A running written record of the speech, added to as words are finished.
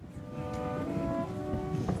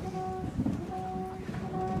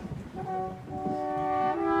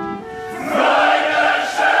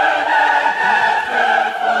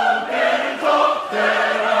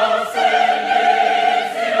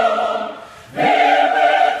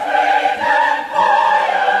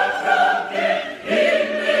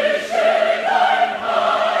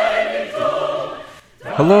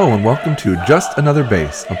Hello and welcome to Just Another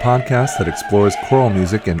Bass, a podcast that explores choral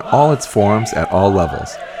music in all its forms at all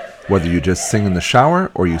levels. Whether you just sing in the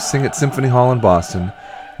shower or you sing at Symphony Hall in Boston,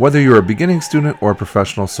 whether you're a beginning student or a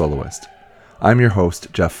professional soloist. I'm your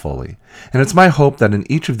host, Jeff Foley, and it's my hope that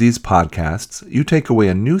in each of these podcasts, you take away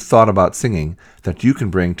a new thought about singing that you can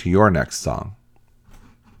bring to your next song.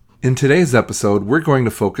 In today's episode, we're going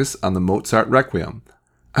to focus on the Mozart Requiem.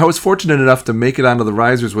 I was fortunate enough to make it onto the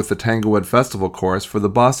risers with the Tanglewood Festival Chorus for the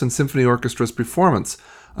Boston Symphony Orchestra's performance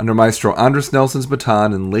under Maestro Andres Nelson's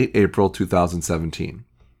baton in late April 2017.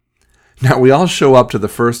 Now, we all show up to the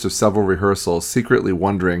first of several rehearsals secretly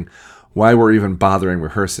wondering why we're even bothering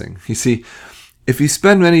rehearsing. You see, if you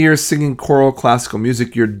spend many years singing choral classical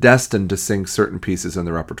music, you're destined to sing certain pieces in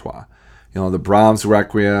the repertoire. You know, the Brahms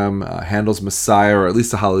Requiem, Handel's Messiah, or at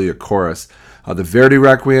least the Hallelujah Chorus, the Verdi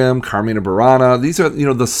Requiem, Carmina Burana. These are,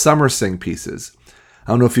 the summer sing pieces.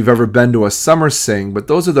 I don't know if you've ever been to a summer sing, but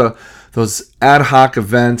those are those ad hoc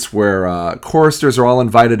events where choristers are all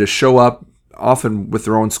invited to show up, often with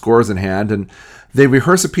their own scores in hand, and they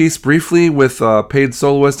rehearse a piece briefly with a paid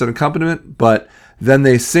soloist and accompaniment, but then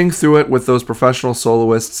they sing through it with those professional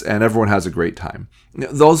soloists, and everyone has a great time.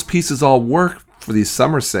 Those pieces all work for these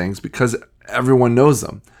summer sings because everyone knows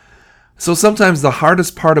them. So sometimes the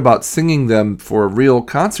hardest part about singing them for a real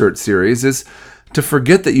concert series is to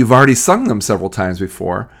forget that you've already sung them several times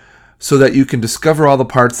before, so that you can discover all the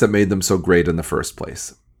parts that made them so great in the first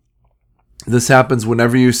place. This happens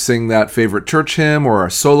whenever you sing that favorite church hymn or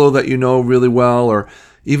a solo that you know really well, or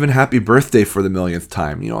even Happy Birthday for the millionth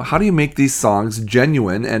time. How do you make these songs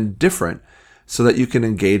genuine and different so that you can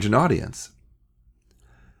engage an audience?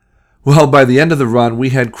 Well, by the end of the run, we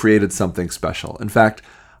had created something special. In fact,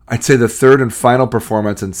 I'd say the third and final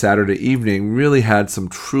performance on Saturday evening really had some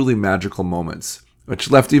truly magical moments, which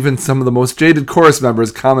left even some of the most jaded chorus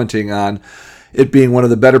members commenting on it being one of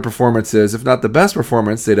the better performances, if not the best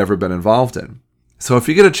performance they'd ever been involved in. So if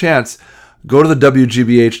you get a chance, go to the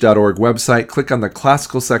WGBH.org website, click on the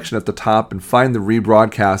classical section at the top, and find the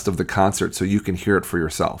rebroadcast of the concert so you can hear it for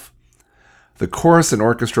yourself. The chorus and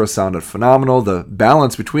orchestra sounded phenomenal, the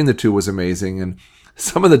balance between the two was amazing, and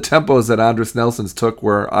some of the tempos that Andres Nelson's took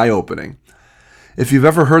were eye-opening. If you've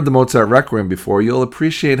ever heard the Mozart Requiem before, you'll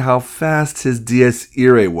appreciate how fast his Dies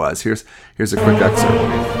Irae was. Here's a quick excerpt.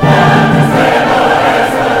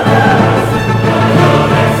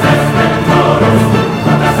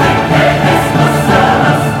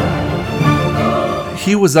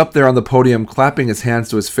 He was up there on the podium clapping his hands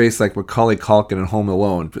to his face like Macaulay Culkin in Home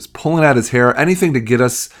Alone, just pulling at his hair, anything to get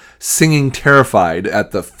us singing terrified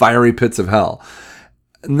at the fiery pits of hell.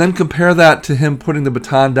 And then compare that to him putting the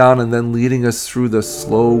baton down and then leading us through the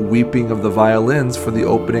slow weeping of the violins for the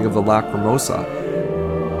opening of the Lacrimosa.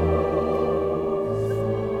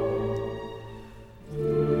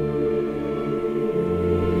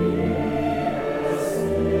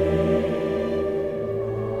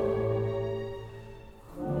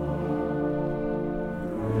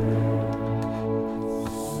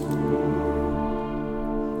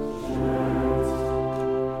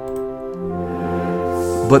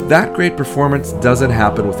 But that great performance doesn't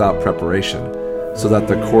happen without preparation, so that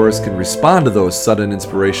the chorus can respond to those sudden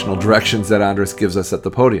inspirational directions that Andres gives us at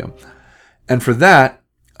the podium. And for that,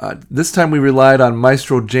 this time we relied on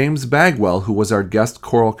Maestro James Bagwell, who was our guest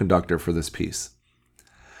choral conductor for this piece.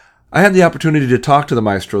 I had the opportunity to talk to the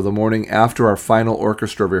maestro the morning after our final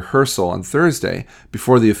orchestra rehearsal on Thursday,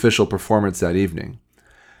 before the official performance that evening.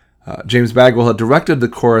 James Bagwell had directed the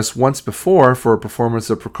chorus once before for a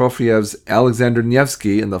performance of Prokofiev's Alexander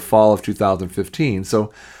Nevsky in the fall of 2015,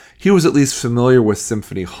 so he was at least familiar with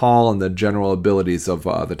Symphony Hall and the general abilities of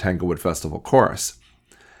the Tanglewood Festival Chorus.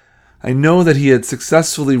 I know that he had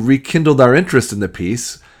successfully rekindled our interest in the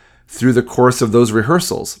piece through the course of those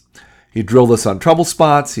rehearsals. He drilled us on trouble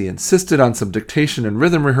spots, he insisted on some dictation and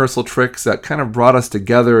rhythm rehearsal tricks that kind of brought us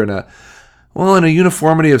together in a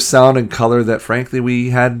uniformity of sound and color that, frankly, we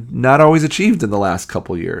had not always achieved in the last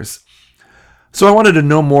couple years. So I wanted to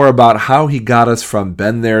know more about how he got us from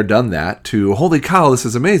been there, done that, to holy cow, this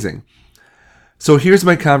is amazing. So here's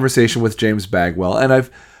my conversation with James Bagwell, and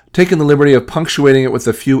I've taken the liberty of punctuating it with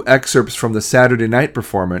a few excerpts from the Saturday night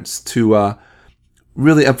performance to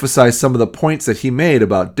really emphasize some of the points that he made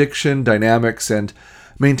about diction, dynamics, and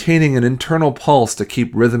maintaining an internal pulse to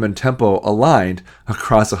keep rhythm and tempo aligned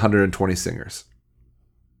across 120 singers.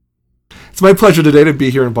 It's my pleasure today to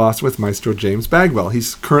be here in Boston with Maestro James Bagwell.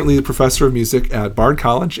 He's currently a professor of music at Bard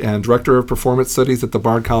College and director of performance studies at the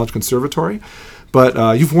Bard College Conservatory.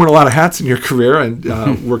 But you've worn a lot of hats in your career, and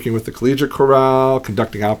working with the Collegiate Chorale,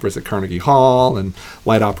 conducting operas at Carnegie Hall and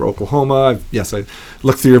Light Opera Oklahoma. Yes, I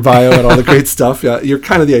looked through your bio and all the great stuff. You're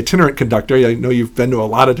kind of the itinerant conductor. I know you've been to a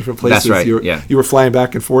lot of different places. That's right. You were flying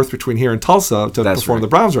back and forth between here and Tulsa to perform the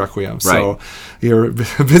Brahms Requiem. Right. So you're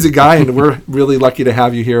a busy guy, and we're really lucky to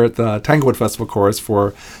have you here at the Tanglewood Festival Chorus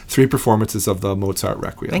for 3 performances of the Mozart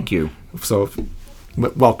Requiem. Thank you. So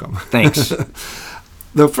welcome. Thanks.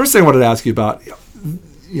 The first thing I wanted to ask you about,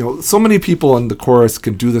 so many people in the chorus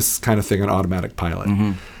can do this kind of thing on automatic pilot.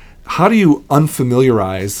 Mm-hmm. How do you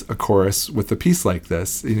unfamiliarize a chorus with a piece like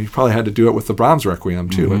this? You probably had to do it with the Brahms Requiem,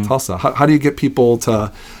 too, at Tulsa. How do you get people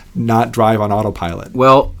to not drive on autopilot?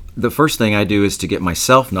 Well, the first thing I do is to get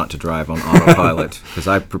myself not to drive on autopilot, because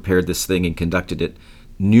I've prepared this thing and conducted it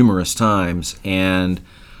numerous times, and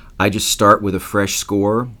I just start with a fresh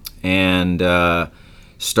score and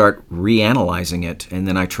start reanalyzing it, and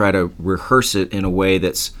then I try to rehearse it in a way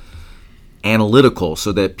that's analytical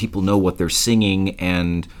so that people know what they're singing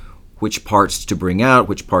and which parts to bring out,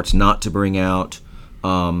 which parts not to bring out.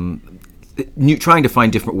 Trying to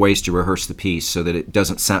find different ways to rehearse the piece so that it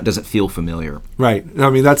doesn't feel familiar. Right.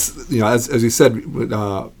 I mean, that's as you said,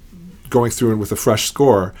 going through it with a fresh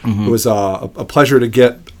score, it was a pleasure to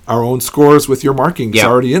get our own scores with your markings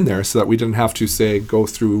already in there, so that we didn't have to go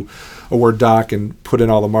through a Word doc and put in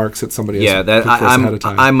all the marks that somebody has put for us ahead of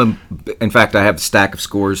time. In fact, I have a stack of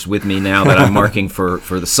scores with me now that I'm marking for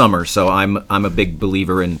the summer. So I'm a big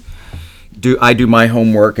believer in I do my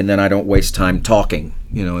homework, and then I don't waste time talking.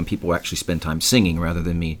 And people actually spend time singing rather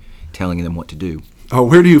than me telling them what to do. Oh,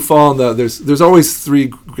 where do you fall in there's always 3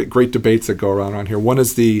 great debates that go around here. One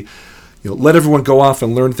is the let everyone go off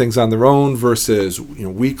and learn things on their own versus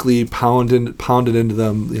weekly pounded into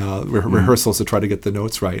them rehearsals to try to get the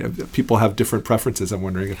notes right. People have different preferences. I'm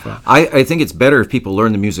wondering if I think it's better if people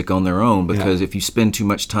learn the music on their own, because if you spend too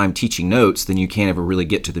much time teaching notes, then you can't ever really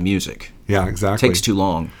get to the music. Yeah, exactly. It takes too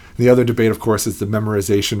long. The other debate, of course, is the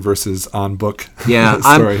memorization versus on-book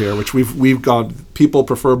story here, which we've gone. People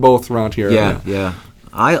prefer both around here. Yeah.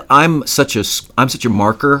 I'm such a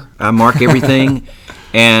marker. I mark everything,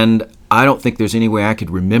 and I don't think there's any way I could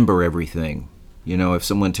remember everything. If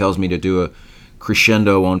someone tells me to do a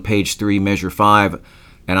crescendo on page 3, measure 5,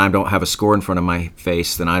 and I don't have a score in front of my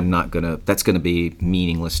face, then that's gonna be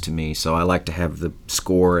meaningless to me. So I like to have the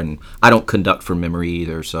score, and I don't conduct from memory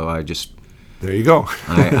either. So I just there you go.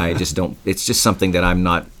 I just don't. It's just something that I'm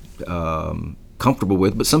not comfortable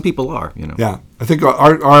with, but some people are. Yeah, I think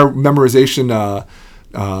our memorization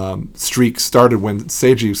streak started when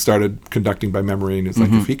Seiji started conducting by memory, and it's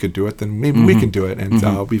like, if he could do it, then maybe we can do it.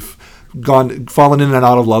 And we've fallen in and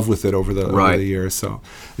out of love with it over the years. So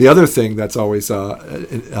the other thing that's always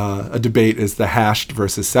a debate is the hashed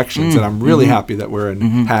versus sections, and I'm really happy that we're in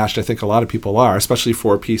hashed. I think a lot of people are, especially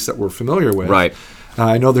for a piece that we're familiar with. Right.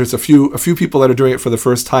 I know there's a few people that are doing it for the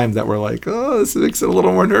first time that were like, oh, this makes it a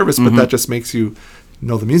little more nervous, but that just makes you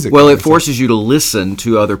know the music. Well, it forces you to listen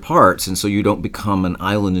to other parts, and so you don't become an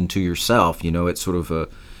island unto yourself. It's sort of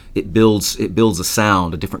it builds a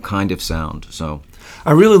sound, a different kind of sound. So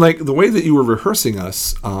I really like the way that you were rehearsing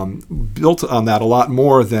us, built on that a lot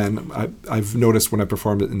more than I've noticed when I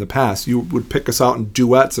performed it in the past. You would pick us out in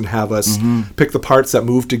duets and have us pick the parts that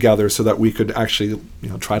moved together so that we could actually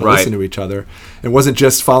try to listen to each other. It wasn't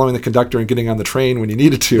just following the conductor and getting on the train when you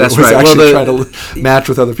needed to. That's it was right. actually trying to match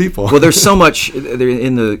with other people. Well, there's so much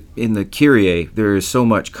in the Kyrie. There is so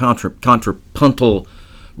much contrapuntal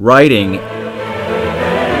writing.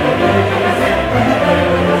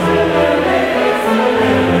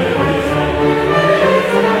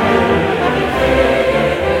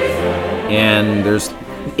 And there's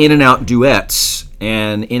in and out duets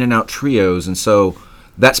and in and out trios, and so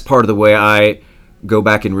that's part of the way I go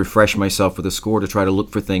back and refresh myself with a score, to try to look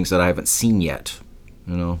for things that I haven't seen yet,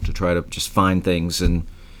 to try to just find things and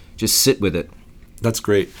just sit with it. That's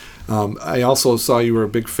great. I also saw you were a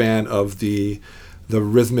big fan of the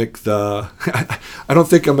rhythmic, I don't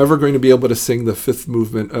think I'm ever going to be able to sing the fifth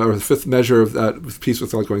movement or the fifth measure of that piece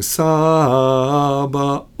without going sa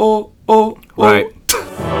ba o o. Right.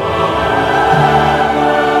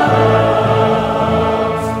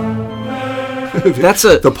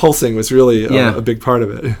 The pulsing was really a big part of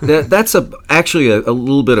it. That's actually a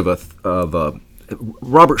little bit of a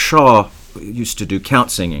Robert Shaw used to do count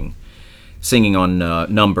singing on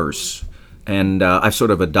numbers, and I've sort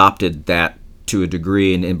of adopted that to a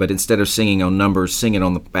degree. But instead of singing on numbers, sing it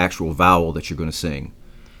on the actual vowel that you're going to sing.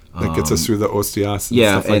 That gets us through the ostias and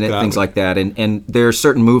stuff like that. Things like that. And there are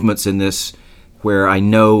certain movements in this where I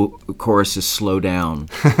know choruses slow down.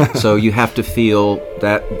 So you have to feel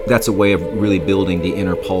that that's a way of really building the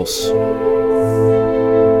inner pulse.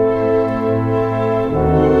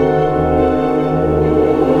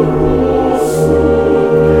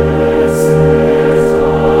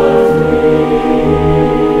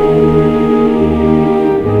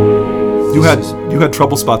 had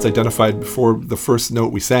trouble spots identified before the first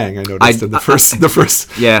note we sang. I noticed in the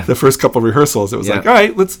first couple of rehearsals, it was like, all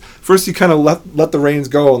right, first you kind of let the reins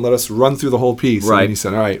go and let us run through the whole piece. Right. And then you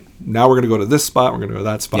said, all right, now we're going to go to this spot, we're going to go to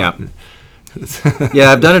that spot. Yeah.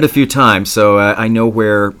 Yeah, I've done it a few times, so I know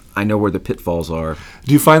where the pitfalls are.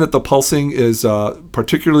 Do you find that the pulsing is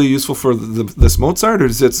particularly useful for this Mozart, or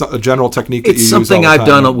is it a general technique that you use all the time? It's something I've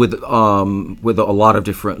done with a lot of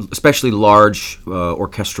different, especially large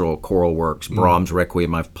orchestral choral works. Brahms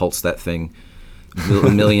Requiem, I've pulsed that thing a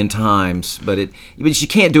million times, but you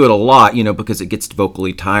can't do it a lot, because it gets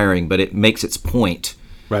vocally tiring. But it makes its point.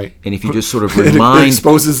 Right. And if you just sort of remind... it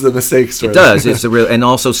exposes the mistakes. It does. It's and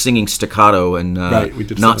also singing staccato and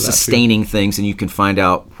not sustaining things, and you can find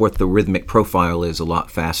out what the rhythmic profile is a lot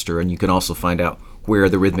faster, and you can also find out where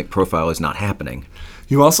the rhythmic profile is not happening.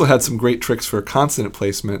 You also had some great tricks for consonant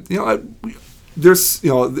placement. There's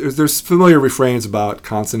familiar refrains about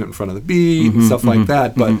consonant in front of the beat and stuff like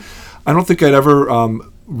that, but I don't think I'd ever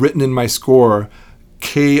written in my score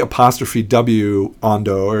K''W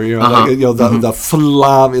ondo, or the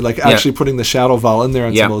flam, actually putting the shadow vowel in there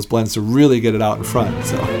on some of those blends to really get it out in front.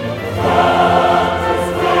 So.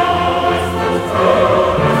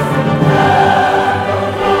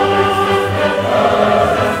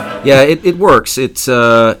 Yeah, it works. It's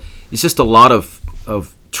just a lot of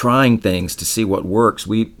trying things to see what works.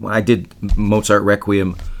 I did Mozart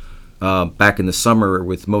Requiem back in the summer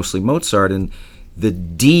with mostly Mozart, and the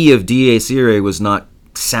D of Dies Irae was not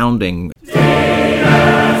sounding.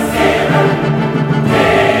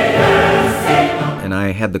 And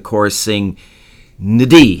I had the chorus sing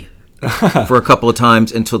Ndi for a couple of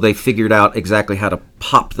times until they figured out exactly how to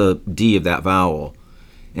pop the D of that vowel.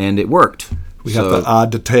 And it worked. We have the ad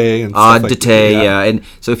de te and stuff like that. Yeah. And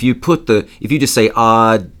so if you just say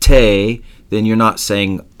ad te, then you're not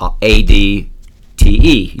saying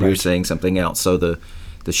A-D-T-E. You're saying something else. So the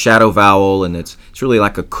shadow vowel, and it's really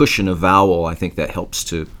like a cushion of vowel, I think, that helps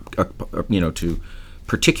to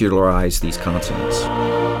particularize these consonants.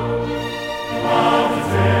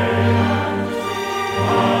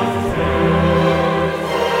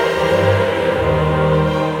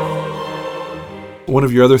 One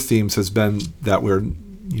of your other themes has been that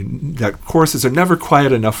that choruses are never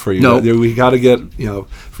quiet enough for you. No. We got to get,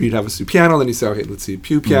 for you to have a su piano, then you say, okay, let's see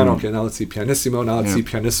più piano, okay, now let's see pianissimo, now let's see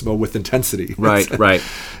pianissimo with intensity. Right.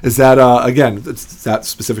 Is that, again, is that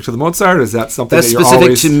specific to the Mozart, or is that something that's that you're specific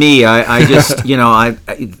always... to me? I just,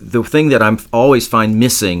 the thing that I'm always find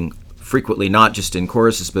missing frequently, not just in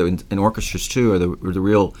choruses, but in orchestras too, are the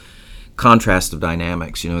real contrast of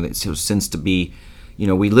dynamics. It tends to be,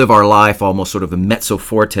 we live our life almost sort of a mezzo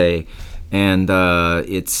forte, and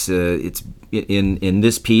it's in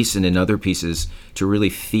this piece and in other pieces to really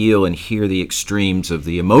feel and hear the extremes of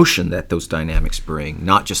the emotion that those dynamics bring,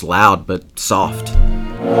 not just loud but soft.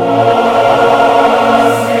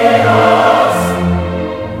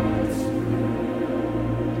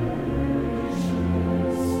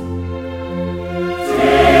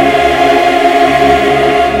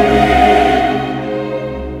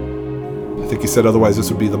 You said otherwise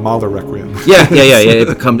this would be the Mahler Requiem. Yeah.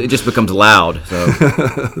 It just becomes loud. So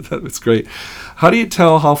that's great. How do you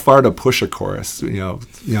tell how far to push a chorus?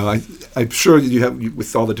 I'm sure you have,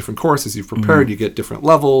 with all the different choruses you've prepared, you get different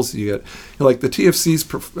levels. You get like the TFC's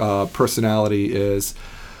personality is.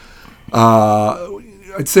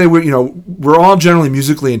 I'd say we're all generally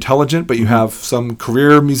musically intelligent, but you have some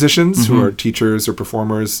career musicians who are teachers or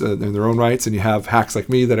performers in their own rights, and you have hacks like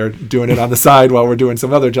me that are doing it on the side while we're doing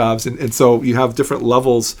some other jobs, and so you have different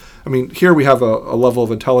levels. I mean, here we have a level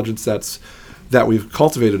of intelligence that we've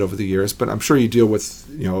cultivated over the years, but I'm sure you deal with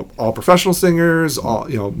all professional singers, all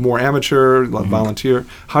more amateur, volunteer.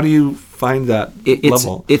 How do you find that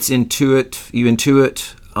level? It's intuit. You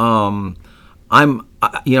intuit.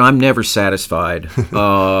 I'm never satisfied.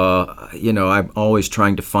 I'm always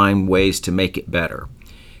trying to find ways to make it better.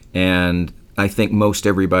 And I think most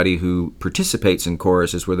everybody who participates in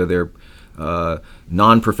choruses, whether they're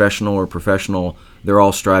non-professional or professional, they're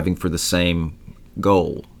all striving for the same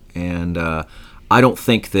goal. And I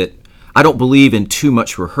don't believe in too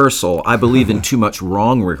much rehearsal. I believe in too much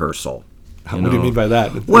wrong rehearsal. What do you mean by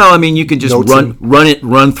that? Well, I mean, you can just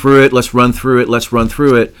run through it. Let's run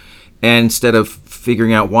through it. And instead of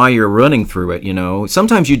figuring out why you're running through it,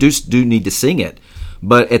 sometimes you do need to sing it.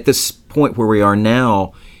 But at this point where we are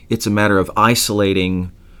now, it's a matter of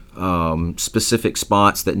isolating specific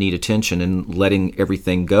spots that need attention and letting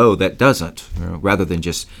everything go that doesn't, rather than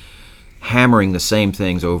just hammering the same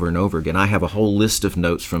things over and over again. I have a whole list of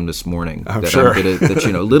notes from this morning I'm sure.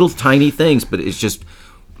 little tiny things, but it's just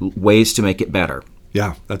ways to make it better.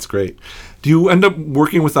 Yeah, that's great. Do you end up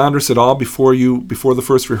working with Andras at all before the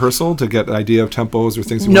first rehearsal to get an idea of tempos or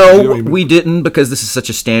things? No, we didn't, because this is such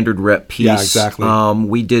a standard rep piece. Yeah, exactly.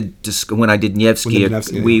 We did just when I did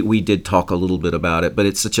Nevsky, we did talk a little bit about it, but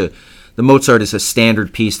it's the Mozart is a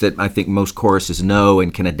standard piece that I think most choruses know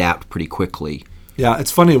and can adapt pretty quickly. Yeah,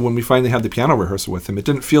 it's funny when we finally had the piano rehearsal with him. It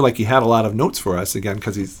didn't feel like he had a lot of notes for us again,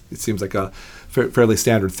 because it seems like a fairly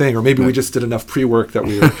standard thing, or maybe we just did enough pre-work that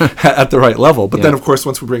we were at the right level. But then, of course,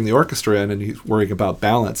 once we bring the orchestra in and he's worrying about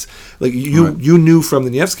balance, like you knew from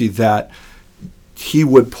the Nevsky that he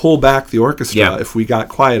would pull back the orchestra if we got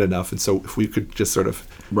quiet enough, and so if we could just sort of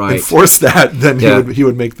enforce that, then he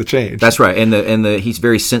would make the change. That's right, and he's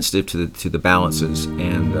very sensitive to the balances,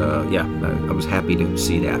 and I was happy to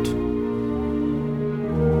see that.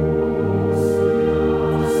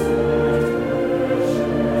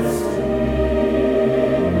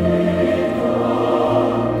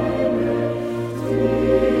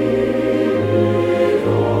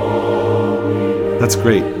 That's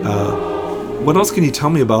great. What else can you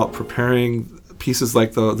tell me about preparing pieces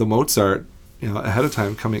like the Mozart, ahead of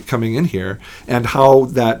time coming in here, and how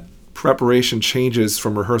that preparation changes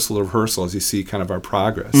from rehearsal to rehearsal as you see kind of our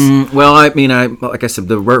progress? Well, I mean, like I said,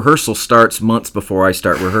 the rehearsal starts months before I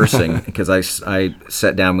start rehearsing because I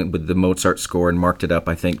sat down with the Mozart score and marked it up,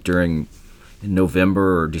 I think, during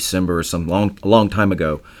November or December or a long time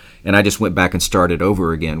ago, and I just went back and started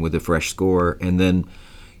over again with a fresh score, and then,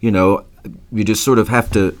 you just sort of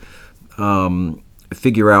have to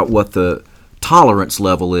figure out what the tolerance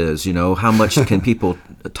level is, how much can people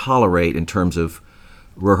tolerate in terms of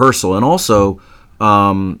rehearsal. And also,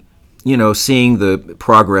 seeing the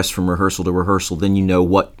progress from rehearsal to rehearsal, then you know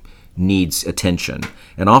what needs attention.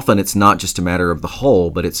 And often it's not just a matter of the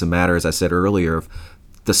whole, but it's a matter, as I said earlier, of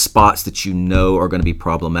the spots that are going to be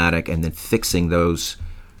problematic and then fixing those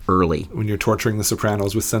early. When you're torturing the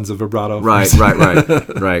sopranos with sense of vibrato. Right.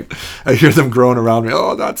 I hear them groan around me.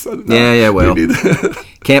 Oh, that's... No, yeah, well,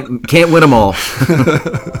 can't win them all.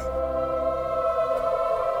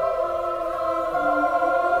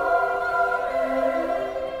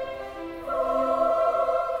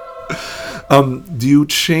 Do you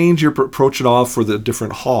change your approach at all for the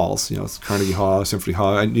different halls? Carnegie Hall, Symphony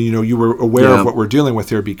Hall. And you were aware of what we're dealing with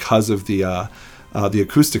here because of the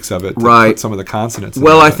acoustics of it, right? Some of the consonants.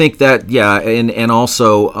 Well, I think that and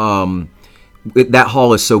also that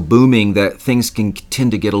hall is so booming that things can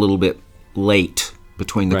tend to get a little bit late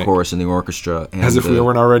between the chorus and the orchestra, and, as if we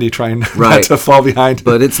weren't already trying not to fall behind.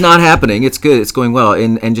 But it's not happening. It's good. It's going well,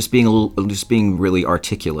 and just being really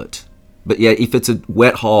articulate. But yeah, if it's a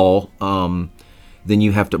wet hall, then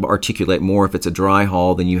you have to articulate more. If it's a dry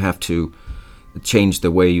hall, then you have to change the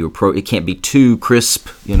way you approach. It can't be too crisp.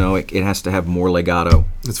 It has to have more legato.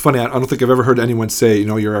 It's funny. I don't think I've ever heard anyone say,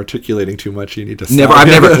 you're articulating too much. You need to stop.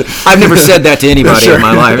 Never. I've never said that to anybody in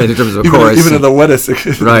my life in terms of chorus. Even in the wettest,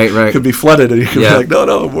 it could be flooded, and you could be like,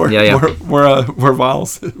 no, more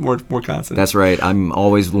vowels, more consonants. That's right. I'm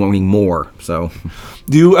always learning more. So,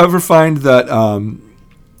 do you ever find that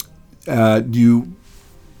you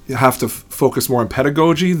have to focus more on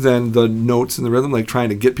pedagogy than the notes and the rhythm, like trying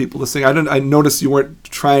to get people to sing? I noticed you weren't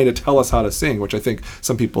trying to tell us how to sing, which I think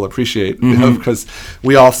some people appreciate, because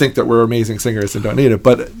we all think that we're amazing singers and don't need it.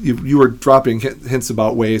 But you were dropping hints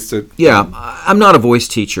about ways to... Yeah, I'm not a voice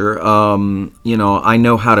teacher. I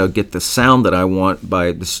know how to get the sound that I want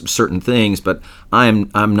by certain things, but I'm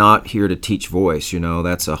not here to teach voice.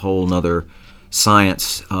 That's a whole nother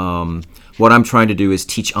science. What I'm trying to do is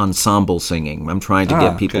teach ensemble singing. I'm trying to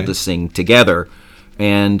get people to sing together.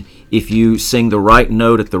 And if you sing the right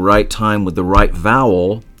note at the right time with the right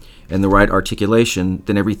vowel and the right articulation,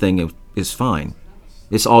 then everything is fine.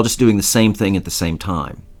 It's all just doing the same thing at the same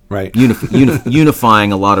time. Right.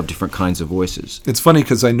 Unifying a lot of different kinds of voices. It's funny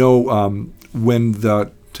because I know when the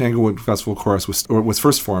Tanglewood Festival Chorus was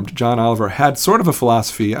first formed, John Oliver had sort of a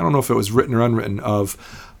philosophy, I don't know if it was written or unwritten,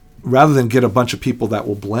 of rather than get a bunch of people that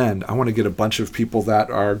will blend, I want to get a bunch of people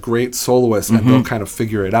that are great soloists and they'll kind of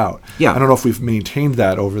figure it out. Yeah. I don't know if we've maintained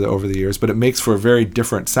that over the years, but it makes for a very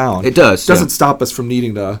different sound. It does. It doesn't stop us from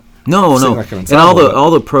needing to No. Like and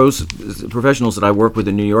all the professionals that I work with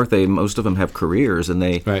in New York, most of them have careers, and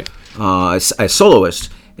they as soloists,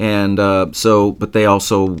 and but they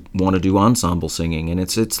also want to do ensemble singing, and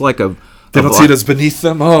it's like a. They don't see it as beneath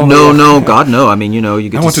them. Oh no, God no. I mean, you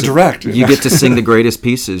get. I want to direct. You get to sing the greatest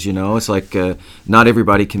pieces. It's like not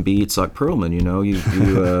everybody can be Itzhak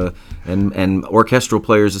Perlman. And orchestral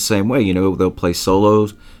players the same way. They'll play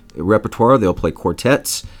solos repertoire. They'll play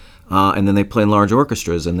quartets, and then they play in large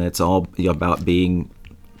orchestras. And it's all about being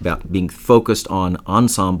focused on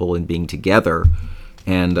ensemble and being together,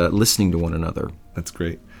 and listening to one another. That's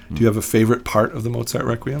great. Do you have a favorite part of the Mozart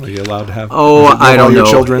Requiem? Are you allowed to have? Oh, I don't know. Your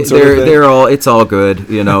children sort of thing? They're all. It's all good.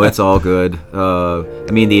 It's all good.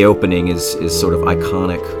 I mean, the opening is sort of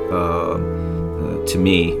iconic to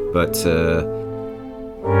me, but.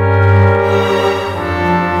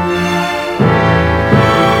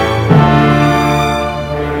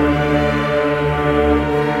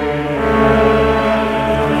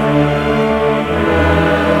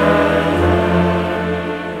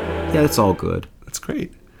 Yeah, it's all good. That's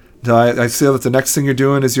great. So I see that the next thing you're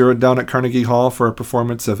doing is you're down at Carnegie Hall for a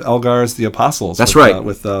performance of Elgar's The Apostles. That's with, right.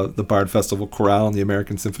 With the Bard Festival Chorale and the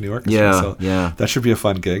American Symphony Orchestra. Yeah, so yeah. That should be a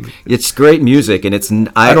fun gig. It's great music, and it's.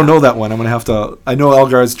 I don't know that one. I'm going to have to. I know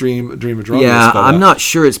Elgar's Dream of Drummers. Yeah, but, I'm not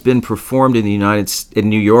sure it's been performed in in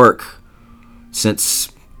New York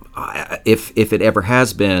since, if it ever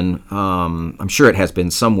has been. I'm sure it has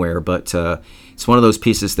been somewhere, but it's one of those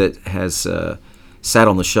pieces that has. Sat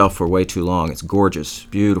on the shelf for way too long. It's gorgeous,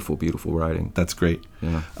 beautiful, beautiful writing. That's great.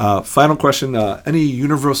 Yeah. Final question: any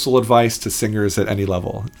universal advice to singers at any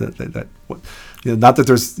level? Not that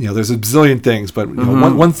there's there's a bazillion things, but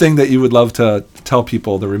one thing that you would love to tell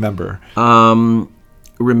people to remember.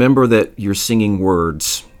 Remember that you're singing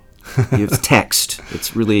words. It's text.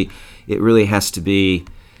 It really has to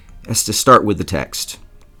start with the text.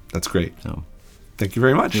 That's great. So, thank you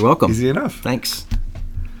very much. You're welcome. Easy enough. Thanks.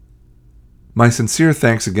 My sincere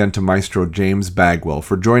thanks again to Maestro James Bagwell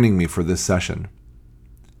for joining me for this session.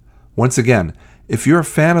 Once again, if you're a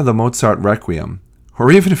fan of the Mozart Requiem,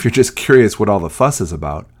 or even if you're just curious what all the fuss is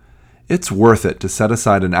about, it's worth it to set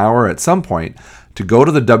aside an hour at some point to go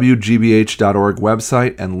to the WGBH.org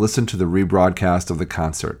website and listen to the rebroadcast of the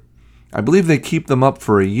concert. I believe they keep them up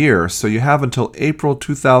for a year, so you have until April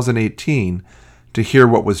 2018 to hear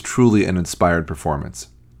what was truly an inspired performance.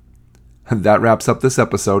 That wraps up this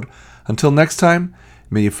episode. Until next time,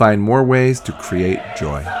 may you find more ways to create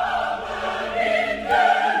joy.